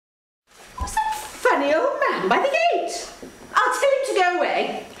funny old man by the gate. I'll tell him to go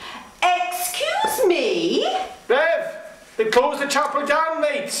away. Excuse me? Bev, they've closed the chapel down,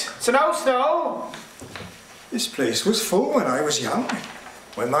 mate. It's an house now. This place was full when I was young,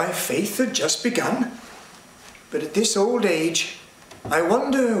 when my faith had just begun. But at this old age, I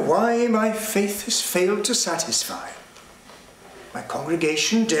wonder why my faith has failed to satisfy. My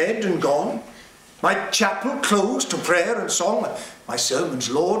congregation dead and gone, my chapel closed to prayer and song, my sermons,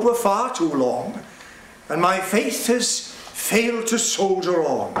 Lord, were far too long, and my faith has failed to soldier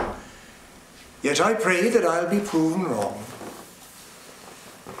on. Yet I pray that I'll be proven wrong.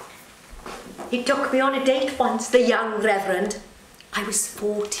 He took me on a date once, the young reverend. I was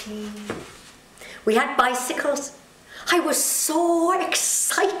 14. We had bicycles. I was so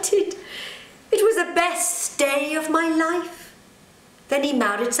excited. It was the best day of my life. Then he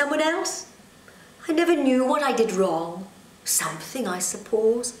married someone else. I never knew what I did wrong. Something, I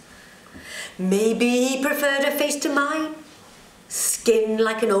suppose. Maybe he preferred her face to mine. Skin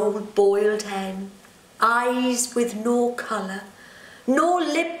like an old boiled hen. Eyes with no colour. No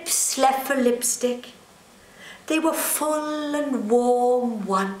lips left for lipstick. They were full and warm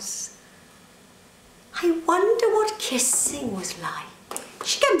once. I wonder what kissing was like.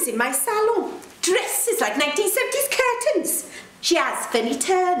 She comes in my salon. Dresses like 1970s curtains. She has funny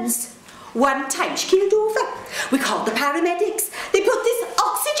turns. One time she keeled over. We called the paramedics. They put this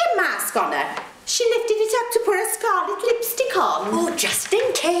oxygen mask on her. She lifted it up to put her scarlet lipstick on. Oh, just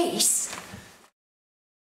in case.